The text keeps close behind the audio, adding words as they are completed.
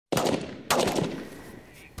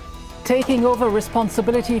Taking over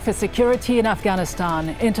responsibility for security in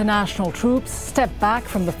Afghanistan, international troops step back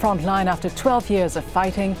from the front line after 12 years of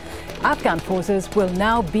fighting. Afghan forces will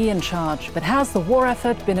now be in charge. But has the war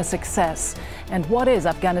effort been a success? And what is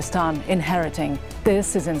Afghanistan inheriting?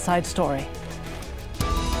 This is Inside Story.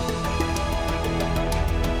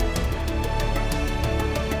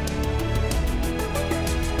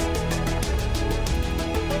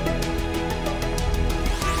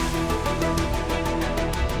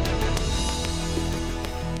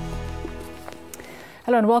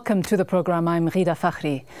 Hello and welcome to the program. I'm Rida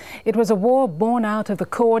Fakhri. It was a war born out of the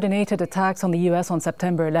coordinated attacks on the US on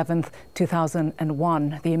September 11th,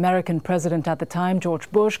 2001. The American president at the time,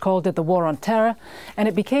 George Bush, called it the war on terror, and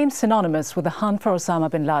it became synonymous with the hunt for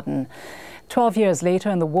Osama bin Laden. 12 years later,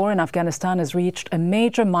 and the war in Afghanistan has reached a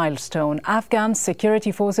major milestone. Afghan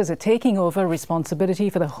security forces are taking over responsibility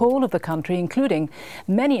for the whole of the country, including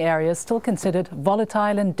many areas still considered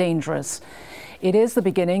volatile and dangerous. It is the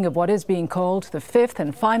beginning of what is being called the fifth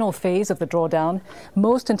and final phase of the drawdown.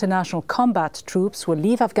 Most international combat troops will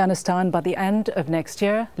leave Afghanistan by the end of next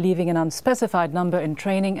year, leaving an unspecified number in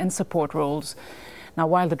training and support roles. Now,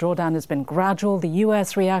 while the drawdown has been gradual, the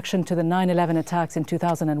US reaction to the 9/11 attacks in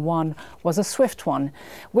 2001 was a swift one.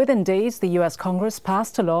 Within days, the US Congress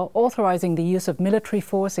passed a law authorizing the use of military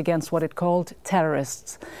force against what it called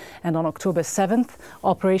terrorists. And on October 7th,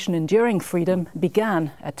 Operation Enduring Freedom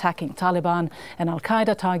began attacking Taliban and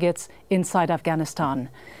al-Qaeda targets inside Afghanistan.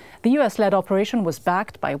 The US-led operation was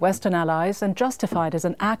backed by Western allies and justified as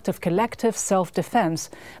an act of collective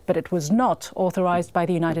self-defense, but it was not authorized by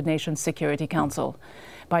the United Nations Security Council.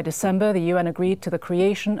 By December, the UN agreed to the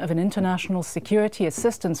creation of an international security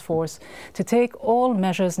assistance force to take all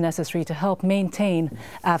measures necessary to help maintain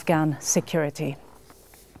Afghan security.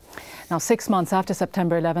 Now, 6 months after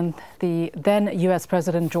September 11th, the then US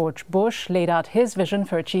President George Bush laid out his vision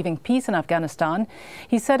for achieving peace in Afghanistan.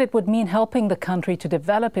 He said it would mean helping the country to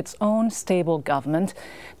develop its own stable government,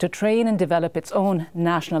 to train and develop its own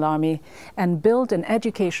national army, and build an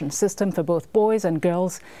education system for both boys and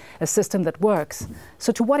girls, a system that works.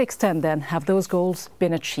 So to what extent, then, have those goals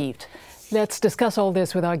been achieved? Let's discuss all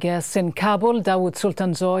this with our guests. In Kabul, Dawood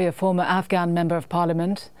Sultanzoy, a former Afghan member of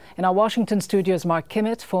parliament. In our Washington studios, Mark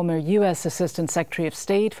Kimmitt, former US Assistant Secretary of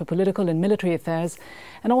State for Political and Military Affairs.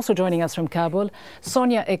 And also joining us from Kabul,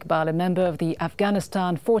 Sonia Iqbal, a member of the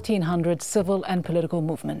Afghanistan 1400 Civil and Political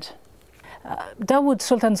Movement. Dawood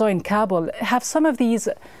Sultanzoy in Kabul, have some of these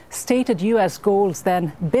stated US goals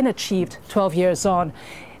then been achieved 12 years on?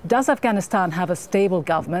 Does Afghanistan have a stable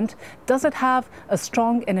government? Does it have a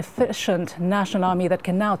strong and efficient national army that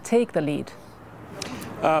can now take the lead?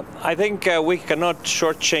 I think we cannot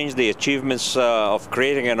shortchange the achievements of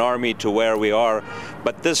creating an army to where we are,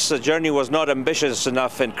 but this journey was not ambitious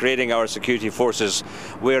enough in creating our security forces.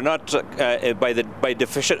 We are not, by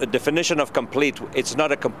definition of complete, it's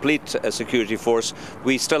not a complete security force.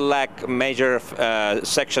 We still lack major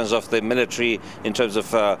sections of the military in terms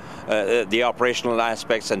of the operational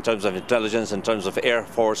aspects, in terms of intelligence, in terms of air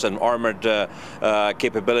force and armored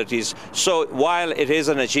capabilities. So while it is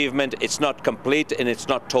an achievement, it's not complete and it's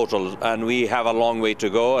not total, and we have a long way to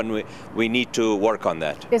go, and we need to work on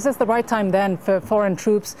that. Is this the right time then for foreign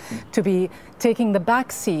troops to be taking the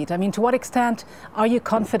back seat? I mean, to what extent are you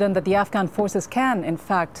confident that the Afghan forces can, in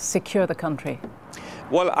fact, secure the country?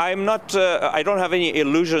 Well, I'm not. I don't have any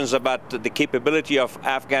illusions about the capability of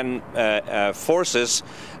Afghan forces.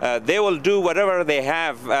 They will do whatever they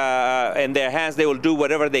have in their hands. They will do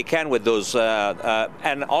whatever they can with those.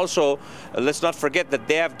 And also, let's not forget that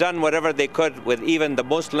they have done whatever they could with even the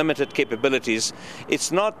most limited capabilities.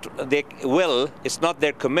 It's not their will, it's not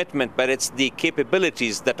their commitment, but it's the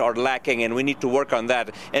capabilities that are lacking, and we need to work on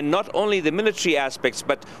that. And not only the military aspects,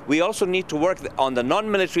 but we also need to work on the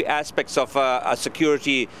non-military aspects of a security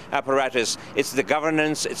apparatus. It's the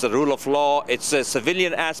governance, it's the rule of law, it's the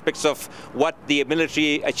civilian aspects of what the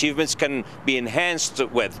military achievements can be enhanced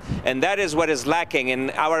with. And that is what is lacking. And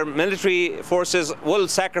our military forces will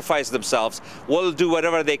sacrifice themselves, will do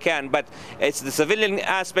whatever they can, but it's the civilian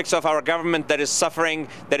aspects of our government that is suffering,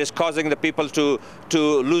 that is causing the people to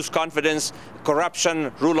lose confidence.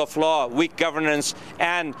 Corruption, rule of law, weak governance,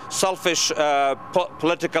 and selfish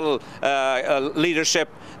political leadership.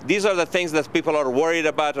 These are the things that people are worried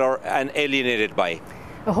about and alienated by.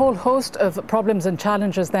 A whole host of problems and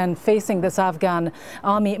challenges then facing this Afghan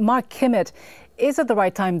army. Mark Kimmitt, is it the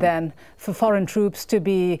right time then for foreign troops to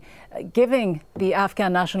be giving the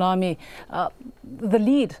Afghan National Army the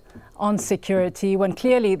lead on security when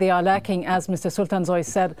clearly they are lacking, as Mr. Sultanzoy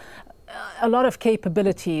said, a lot of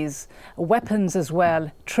capabilities, weapons as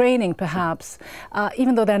well, training perhaps,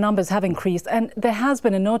 even though their numbers have increased. And there has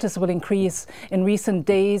been a noticeable increase in recent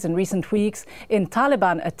days and recent weeks in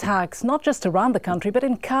Taliban attacks, not just around the country, but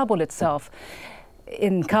in Kabul itself.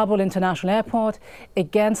 In Kabul International Airport,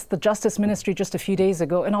 against the Justice Ministry just a few days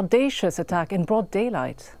ago, an audacious attack in broad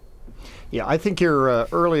daylight. Yeah, I think your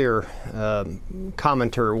earlier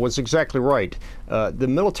commenter was exactly right. The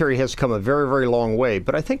military has come a very, very long way,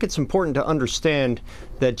 but I think it's important to understand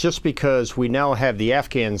that just because we now have the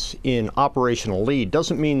Afghans in operational lead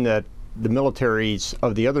doesn't mean that the militaries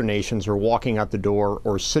of the other nations are walking out the door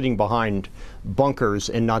or sitting behind bunkers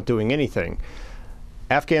and not doing anything.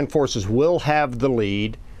 Afghan forces will have the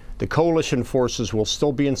lead. The coalition forces will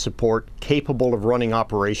still be in support, capable of running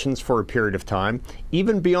operations for a period of time.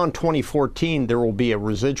 Even beyond 2014, there will be a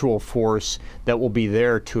residual force that will be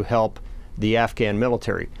there to help the Afghan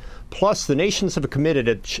military. Plus, the nations have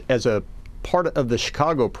committed as a part of the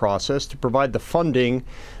Chicago process to provide the funding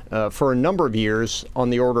for a number of years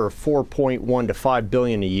on the order of 4.1 to 5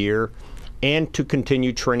 billion a year, and to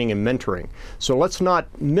continue training and mentoring. So let's not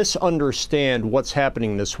misunderstand what's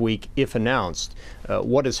happening this week if announced.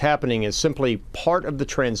 What is happening is simply part of the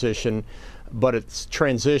transition, but it's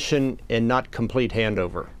transition and not complete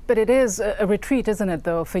handover. But it is a retreat, isn't it,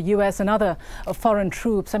 though, for U.S. and other foreign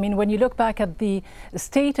troops? I mean, when you look back at the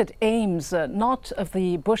stated aims, not of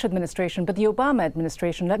the Bush administration, but the Obama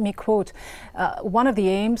administration, let me quote, one of the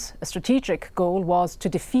aims, a strategic goal, was to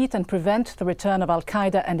defeat and prevent the return of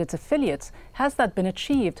al-Qaeda and its affiliates. Has that been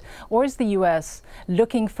achieved? Or is the U.S.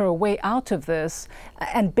 looking for a way out of this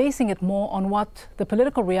and basing it more on what the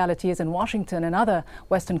political reality is in Washington and other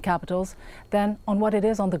Western capitals than on what it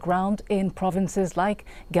is on the ground in provinces like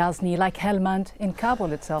Ghazni, like Helmand, in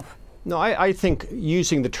Kabul itself? No, I think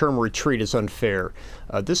using the term retreat is unfair.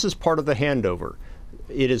 This is part of the handover.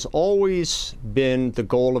 It has always been the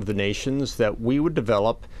goal of the nations that we would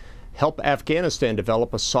help Afghanistan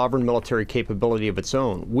develop a sovereign military capability of its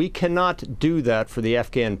own. We cannot do that for the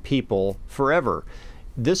Afghan people forever.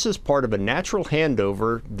 This is part of a natural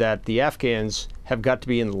handover that the Afghans have got to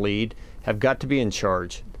be in the lead, have got to be in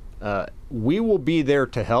charge. We will be there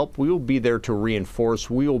to help, we will be there to reinforce,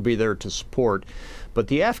 we will be there to support, but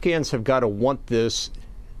the Afghans have got to want this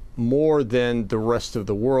more than the rest of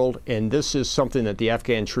the world, and this is something that the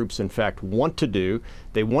Afghan troops in fact want to do.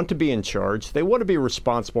 They want to be in charge, they want to be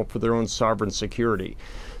responsible for their own sovereign security.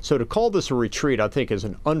 So to call this a retreat, I think, is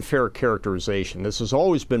an unfair characterization. This has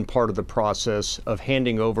always been part of the process of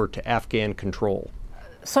handing over to Afghan control.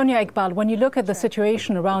 Sonia Iqbal, when you look at the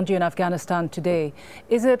situation around you in Afghanistan today,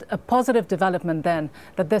 is it a positive development then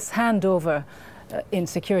that this handover in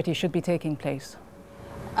security should be taking place?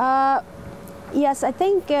 Yes, I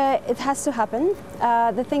think it has to happen.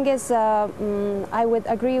 The thing is, I would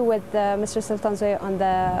agree with Mr. Sultanzoy on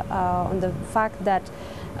the fact that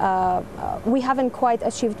we haven't quite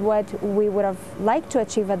achieved what we would have liked to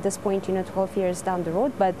achieve at this point, 12 years down the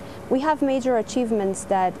road, but we have major achievements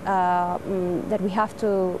that we have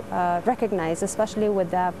to recognize, especially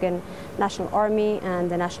with the Afghan National Army and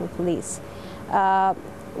the National Police.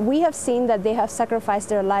 We have seen that they have sacrificed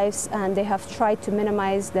their lives and they have tried to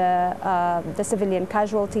minimize the civilian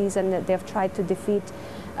casualties, and that they have tried to defeat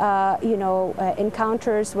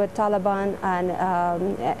encounters with Taliban. And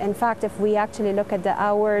in fact, if we actually look at the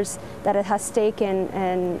hours that it has taken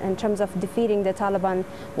in terms of defeating the Taliban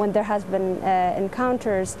when there has been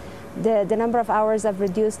encounters, the number of hours have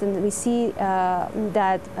reduced, and we see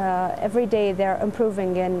that every day they're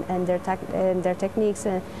improving in their techniques.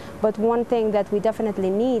 But one thing that we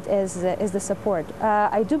definitely need is the support.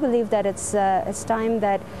 I do believe that it's time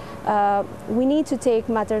that we need to take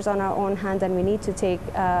matters on our own hand, and we need to take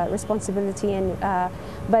responsibility. And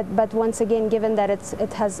but once again, given that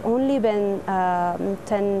it has only been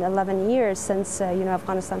 10, 11 years since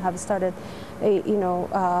Afghanistan have started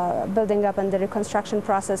building up and the reconstruction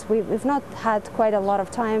process, we've not had quite a lot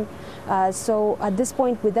of time. So at this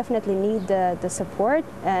point, we definitely need the support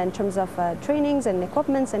in terms of trainings and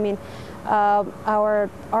equipments. I mean, our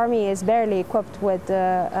army is barely equipped with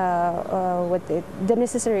the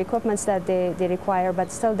necessary equipments that they require,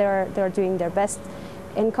 but still they're doing their best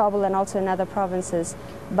in Kabul and also in other provinces.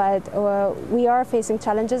 But we are facing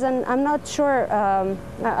challenges, and I'm not sure,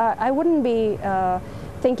 I wouldn't be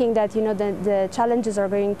thinking that the challenges are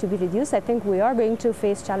going to be reduced. I think we are going to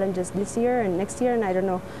face challenges this year and next year, and I don't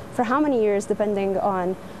know for how many years, depending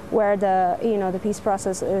on where the peace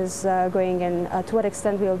process is going, and to what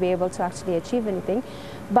extent we will be able to actually achieve anything.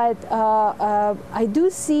 But I do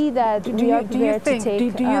see that we are prepared to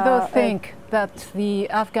take. Do you though think that the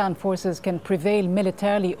Afghan forces can prevail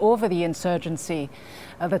militarily over the insurgency,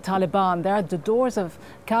 the Taliban? They're at the doors of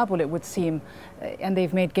Kabul, it would seem, and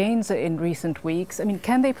they've made gains in recent weeks. I mean,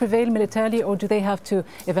 can they prevail militarily, or do they have to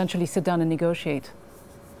eventually sit down and negotiate?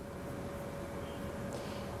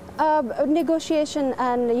 Negotiation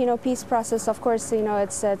and peace process. Of course, we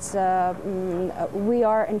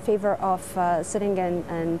are in favor of sitting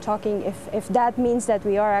and talking. If that means that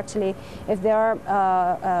we are actually, if there are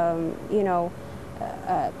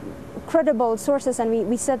credible sources and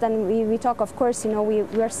we sit and we talk. Of course,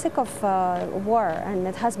 we are sick of war, and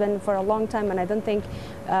it has been for a long time. And I don't think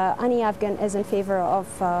any Afghan is in favor of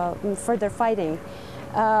further fighting.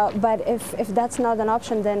 But if that's not an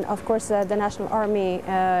option, then of course the National Army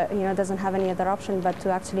doesn't have any other option but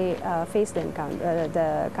to actually face the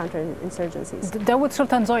counterinsurgencies. Dawood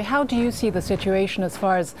Sultanzoy, how do you see the situation as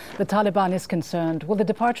far as the Taliban is concerned? Will the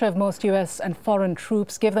departure of most US and foreign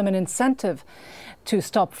troops give them an incentive to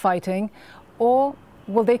stop fighting, or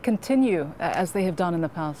will they continue as they have done in the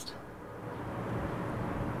past?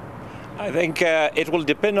 I think it will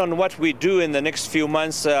depend on what we do in the next few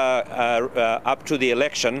months up to the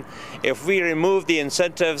election. If we remove the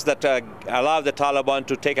incentives that allow the Taliban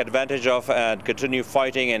to take advantage of and continue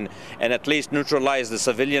fighting and at least neutralize the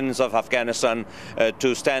civilians of Afghanistan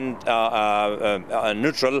to stand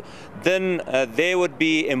neutral, then they would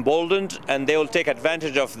be emboldened and they will take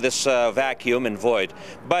advantage of this vacuum and void.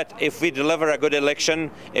 But if we deliver a good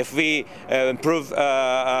election, if we improve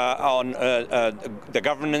on the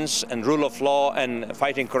governance and rule of law and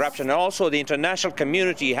fighting corruption, and also the international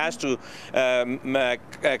community has to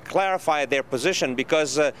clarify their position,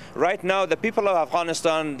 because right now the people of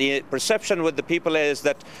Afghanistan, the perception with the people is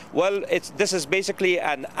that, well, this is basically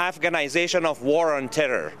an Afghanization of war on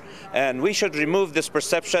terror, and we should remove this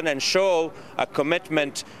perception and show a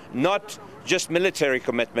commitment, not just military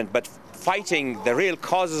commitment, but fighting the real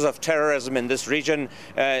causes of terrorism in this region.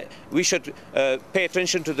 We should pay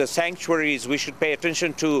attention to the sanctuaries. We should pay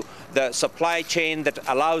attention to the supply chain that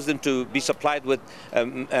allows them to be supplied with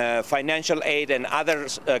financial aid and other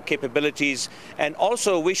capabilities. And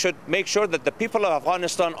also we should make sure that the people of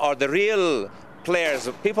Afghanistan are the real players.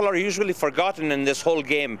 People are usually forgotten in this whole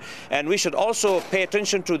game, and we should also pay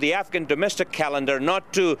attention to the Afghan domestic calendar,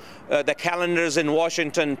 not to the calendars in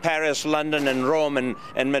Washington, Paris, London, and Rome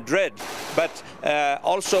and Madrid. But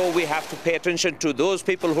also we have to pay attention to those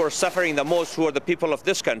people who are suffering the most, who are the people of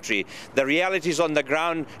this country. The realities on the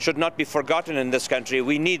ground should not be forgotten in this country.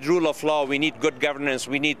 We need rule of law, we need good governance,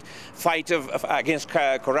 we need fight against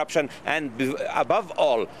corruption, and above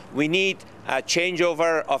all, we need a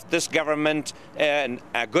changeover of this government and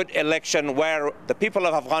a good election where the people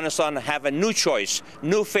of Afghanistan have a new choice,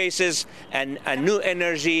 new faces, and a new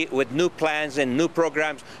energy with new plans and new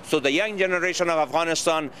programs, so the young generation of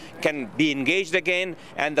Afghanistan can be engaged again,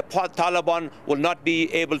 and the Taliban will not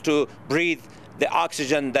be able to breathe the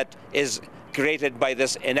oxygen that is created by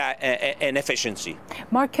this inefficiency.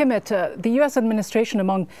 Mark Kimmett, the U.S. administration,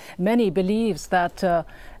 among many, believes that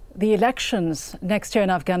the elections next year in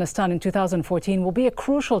Afghanistan in 2014 will be a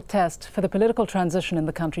crucial test for the political transition in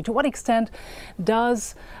the country. To what extent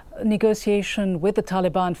does negotiation with the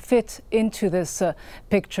Taliban fit into this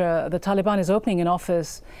picture? The Taliban is opening an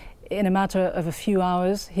office in a matter of a few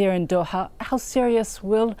hours here in Doha. How serious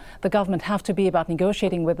will the government have to be about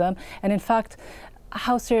negotiating with them? And in fact,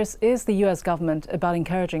 how serious is the U.S. government about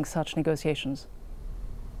encouraging such negotiations?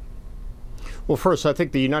 Well, first, I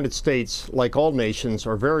think the United States, like all nations,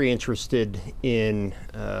 are very interested in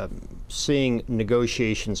seeing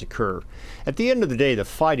negotiations occur. At the end of the day,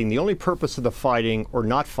 the only purpose of the fighting or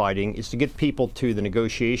not fighting is to get people to the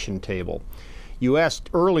negotiation table. You asked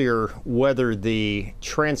earlier whether the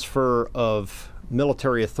transfer of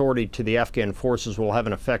military authority to the Afghan forces will have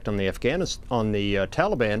an effect on the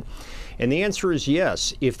Taliban, and the answer is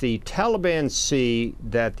yes. If the Taliban see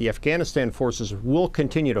that the Afghanistan forces will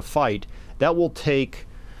continue to fight, that will take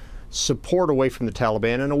support away from the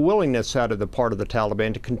Taliban and a willingness out of the part of the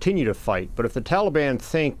Taliban to continue to fight. But if the Taliban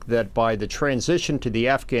think that by the transition to the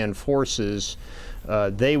Afghan forces,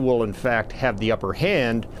 they will in fact have the upper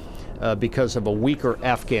hand because of a weaker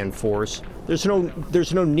Afghan force, there's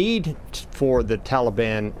no need for the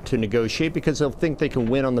Taliban to negotiate, because they'll think they can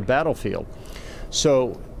win on the battlefield.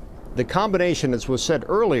 So the combination, as was said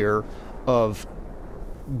earlier, of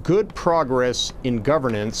good progress in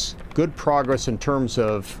governance, good progress in terms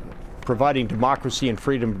of providing democracy and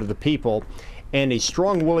freedom to the people, and a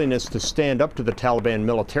strong willingness to stand up to the Taliban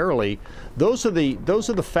militarily, those are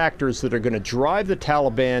the factors that are going to drive the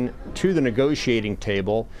Taliban to the negotiating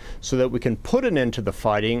table so that we can put an end to the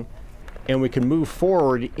fighting, and we can move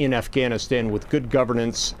forward in Afghanistan with good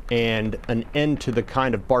governance and an end to the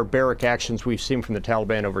kind of barbaric actions we've seen from the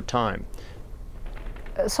Taliban over time.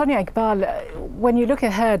 Sonia Iqbal, when you look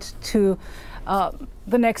ahead to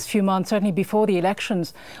the next few months, certainly before the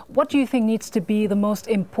elections, what do you think needs to be the most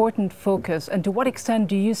important focus, and to what extent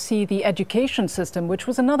do you see the education system, which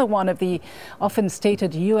was another one of the often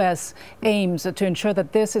stated US aims to ensure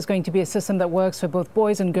that this is going to be a system that works for both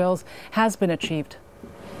boys and girls, has been achieved?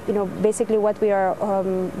 You know, basically what we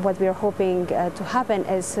are hoping to happen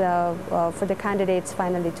is for the candidates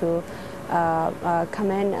finally to come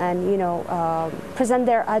in and, you know, present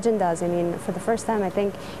their agendas. I mean, for the first time, I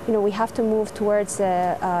think, you know, we have to move towards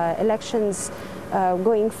elections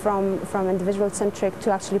going from individual-centric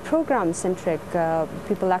to actually program-centric,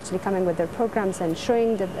 people actually coming with their programs and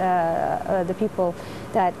showing the people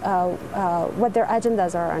that what their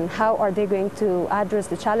agendas are and how are they going to address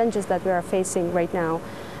the challenges that we are facing right now.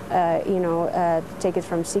 Take it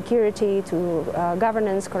from security to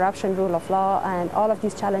governance, corruption, rule of law, and all of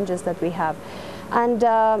these challenges that we have. And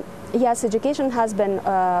yes, education has been,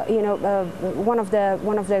 one of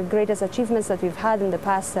the greatest achievements that we've had in the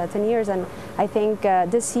past 10 years. And I think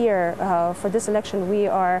this year, for this election, we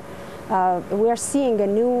are seeing a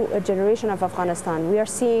new generation of Afghanistan. We are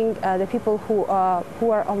seeing the people who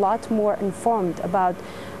are a lot more informed about,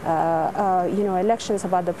 elections,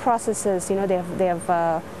 about the processes. You know,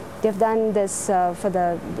 they've done this for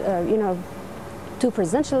the, 2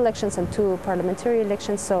 presidential elections and 2 parliamentary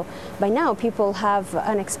elections. So by now, people have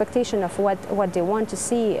an expectation of what they want to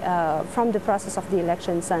see from the process of the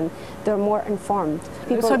elections, and they're more informed.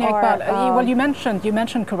 People Sonia are, Iqbal, well, you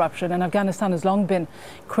mentioned corruption, and Afghanistan has long been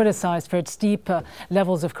criticized for its deep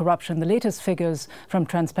levels of corruption. The latest figures from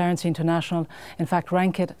Transparency International, in fact,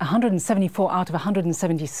 rank it 174 out of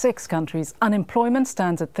 176 countries. Unemployment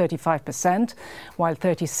stands at 35%, while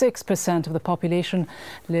 36% of the population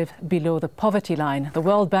live below the poverty line. The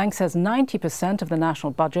World Bank says 90% of the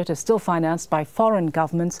national budget is still financed by foreign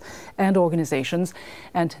governments and organizations.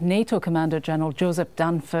 And NATO Commander General Joseph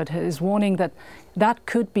Dunford is warning that that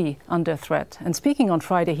could be under threat. And speaking on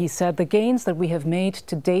Friday, he said the gains that we have made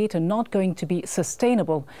to date are not going to be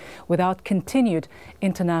sustainable without continued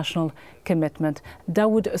international commitment.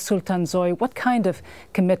 Dawood Sultanzoy, what kind of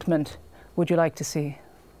commitment would you like to see?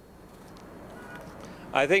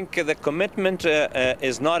 I think the commitment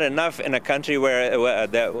is not enough in a country where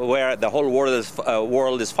the whole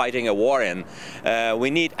world is fighting a war in.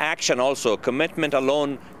 We need action also. Commitment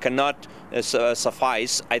alone cannot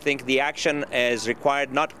suffice. I think the action is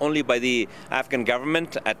required not only by the Afghan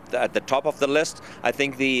government at the top of the list. I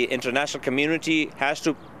think the international community has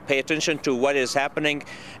to pay attention to what is happening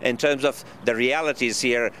in terms of the realities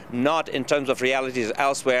here, not in terms of realities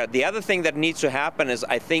elsewhere. The other thing that needs to happen is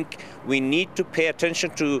I think we need to pay attention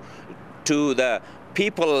to the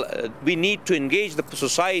people. We need to engage the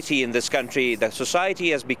society in this country. The society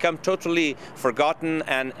has become totally forgotten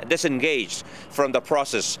and disengaged from the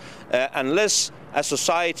process. Unless a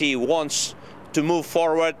society wants to move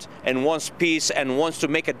forward and wants peace and wants to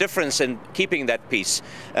make a difference in keeping that peace.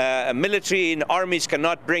 Military and armies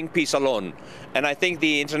cannot bring peace alone. And I think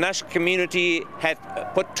the international community had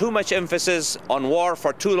put too much emphasis on war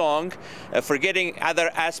for too long, forgetting other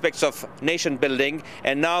aspects of nation building,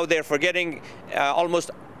 and now they're forgetting almost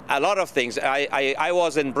a lot of things. I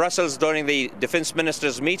was in Brussels during the defense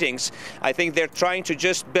ministers' meetings. I think they're trying to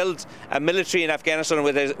just build a military in Afghanistan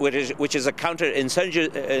which is a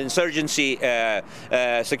counter-insurgency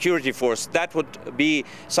security force. That would be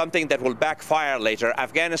something that will backfire later.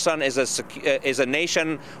 Afghanistan is a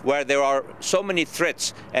nation where there are so many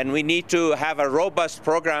threats, and we need to have a robust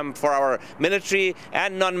program for our military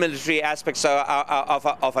and non-military aspects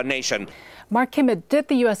of a nation. Mark Kimmett, did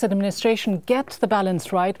the US administration get the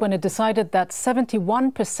balance right when it decided that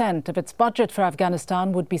 71% of its budget for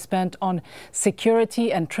Afghanistan would be spent on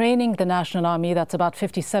security and training the national army? That's about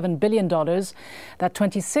 $57 billion. That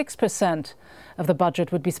 26% of the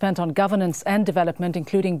budget would be spent on governance and development,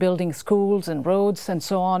 including building schools and roads and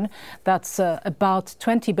so on. That's about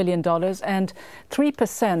 $20 billion. And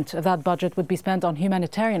 3% of that budget would be spent on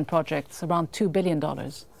humanitarian projects, around $2 billion.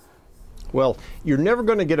 Well, you're never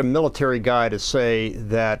going to get a military guy to say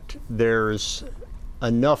that there's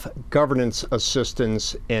enough governance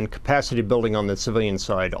assistance and capacity building on the civilian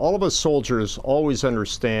side. All of us soldiers always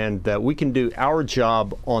understand that we can do our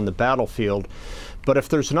job on the battlefield, but if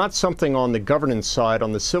there's not something on the governance side,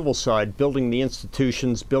 on the civil side, building the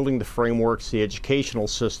institutions, building the frameworks, the educational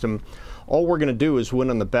system, all we're going to do is win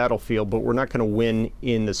on the battlefield, but we're not going to win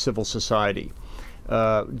in the civil society.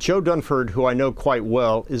 Joe Dunford, who I know quite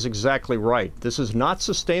well, is exactly right. This is not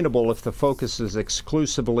sustainable if the focus is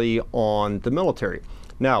exclusively on the military.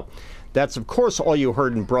 Now, that's of course all you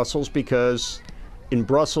heard in Brussels, because in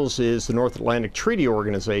Brussels is the North Atlantic Treaty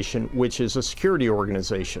Organization, which is a security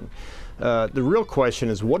organization. The real question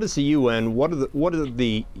is, what is the UN, what are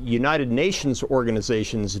the United Nations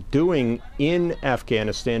organizations doing in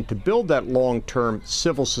Afghanistan to build that long-term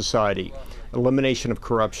civil society, elimination of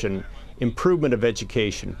corruption, improvement of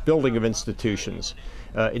education, building of institutions?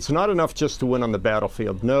 It's not enough just to win on the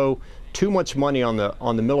battlefield. No, too much money on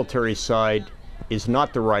the military side is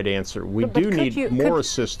not the right answer. We do need more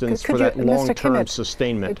assistance for that long-term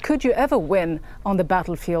sustainment. Could you ever win on the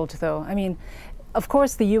battlefield, though? I mean, of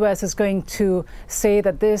course, the US is going to say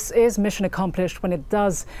that this is mission accomplished when it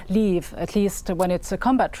does leave, at least when its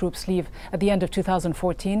combat troops leave at the end of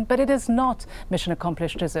 2014. But it is not mission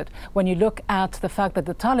accomplished, is it? When you look at the fact that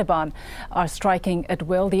the Taliban are striking at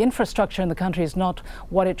will, the infrastructure in the country is not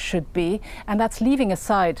what it should be, and that's leaving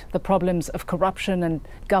aside the problems of corruption and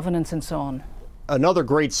governance and so on. Another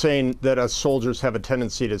great saying that us soldiers have a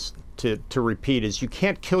tendency to repeat is, you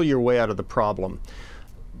can't kill your way out of the problem.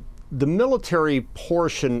 The military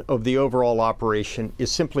portion of the overall operation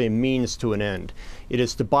is simply a means to an end. It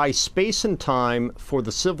is to buy space and time for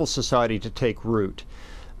the civil society to take root.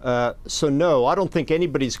 So no, I don't think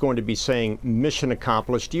anybody's going to be saying mission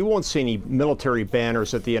accomplished. You won't see any military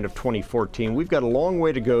banners at the end of 2014. We've got a long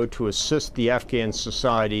way to go to assist the Afghan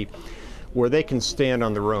society where they can stand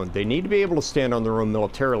on their own. They need to be able to stand on their own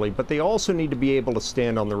militarily, but they also need to be able to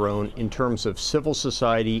stand on their own in terms of civil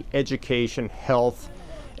society, education, health,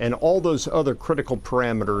 and all those other critical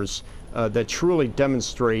parameters that truly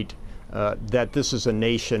demonstrate that this is a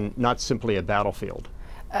nation, not simply a battlefield.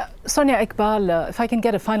 Sonia Iqbal, if I can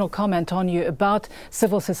get a final comment on you about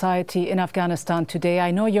civil society in Afghanistan today.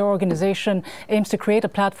 I know your organization aims to create a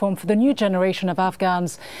platform for the new generation of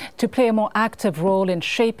Afghans to play a more active role in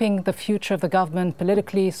shaping the future of the government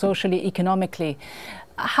politically, socially, economically.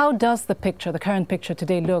 How does the picture, the current picture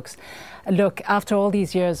today look after all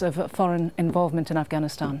these years of foreign involvement in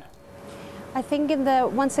Afghanistan? I think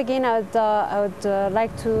once again, I would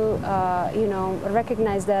like to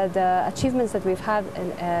recognize the achievements that we've had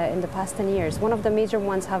in the past 10 years. One of the major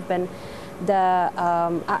ones have been the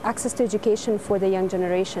access to education for the young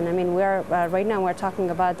generation. I mean, right now we're talking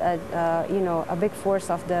about a big force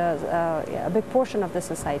of a big portion of the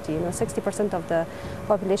society. 60% of the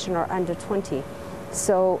population are under 20.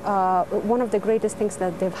 So one of the greatest things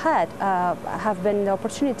that they've had have been the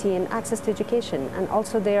opportunity and access to education, and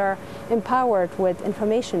also they are empowered with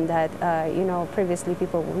information that previously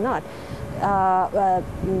people were not.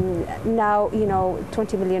 Now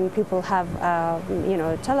 20 million people have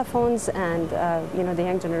telephones, and the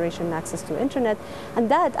young generation access to internet, and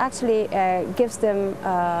that actually gives them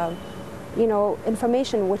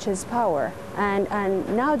information, which is power, and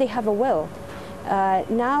now they have a will.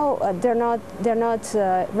 Now they're not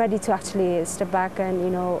ready to actually step back and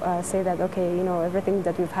say that, okay, everything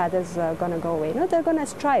that we've had is going to go away. No, they're going to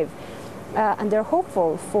strive, and they're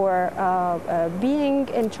hopeful for being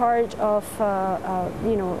in charge of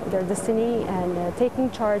their destiny, and taking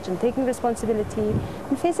charge and taking responsibility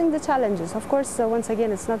and facing the challenges. Of course, once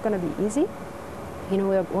again, it's not going to be easy.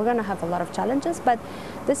 We're going to have a lot of challenges, but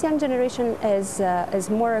this young generation is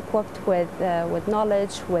more equipped with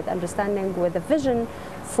knowledge, with understanding, with a vision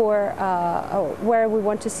for where we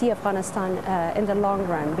want to see Afghanistan in the long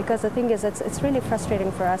run. Because the thing is, it's really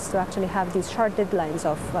frustrating for us to actually have these short deadlines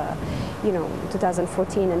of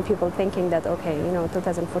 2014, and people thinking that, okay,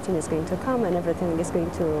 2014 is going to come and everything is going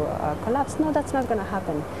to collapse. No, that's not going to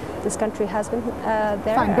happen. This country has been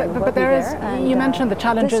there. Fine, but there is, you mentioned the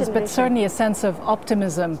challenges, but certainly a sense of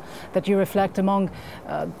optimism that you reflect among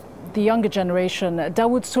the younger generation.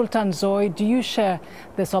 Dawood Sultan Zoy, do you share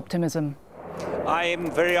this optimism? I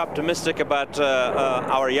am very optimistic about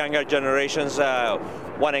our younger generations.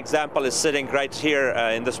 One example is sitting right here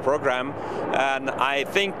in this program, and I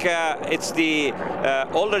think it's the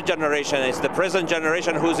older generation, it's the present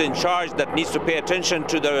generation who's in charge that needs to pay attention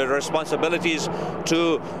to the responsibilities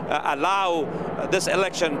to allow this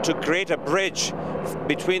election to create a bridge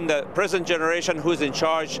between the present generation who's in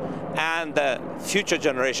charge and the future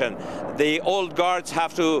generation. The old guards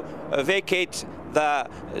have to vacate the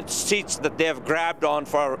seats that they have grabbed on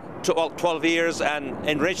for 12 years and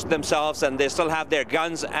enriched themselves, and they still have their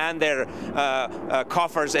guns and their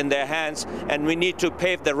coffers in their hands. And we need to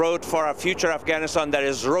pave the road for a future Afghanistan that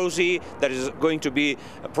is rosy, that is going to be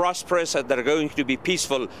prosperous, and that are going to be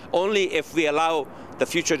peaceful, only if we allow the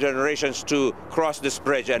future generations to cross this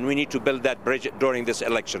bridge, and we need to build that bridge during this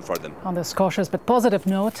election for them. On this cautious but positive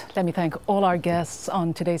note, let me thank all our guests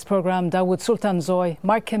on today's program, Dawood Sultan Zoy,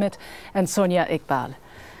 Mark Kimmett and Sonia Iqbal.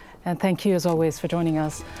 And thank you as always for joining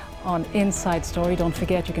us on Inside Story. Don't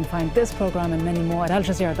forget you can find this program and many more at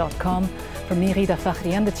aljazeera.com. From me, Rida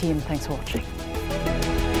Fakhri, and the team, thanks for watching.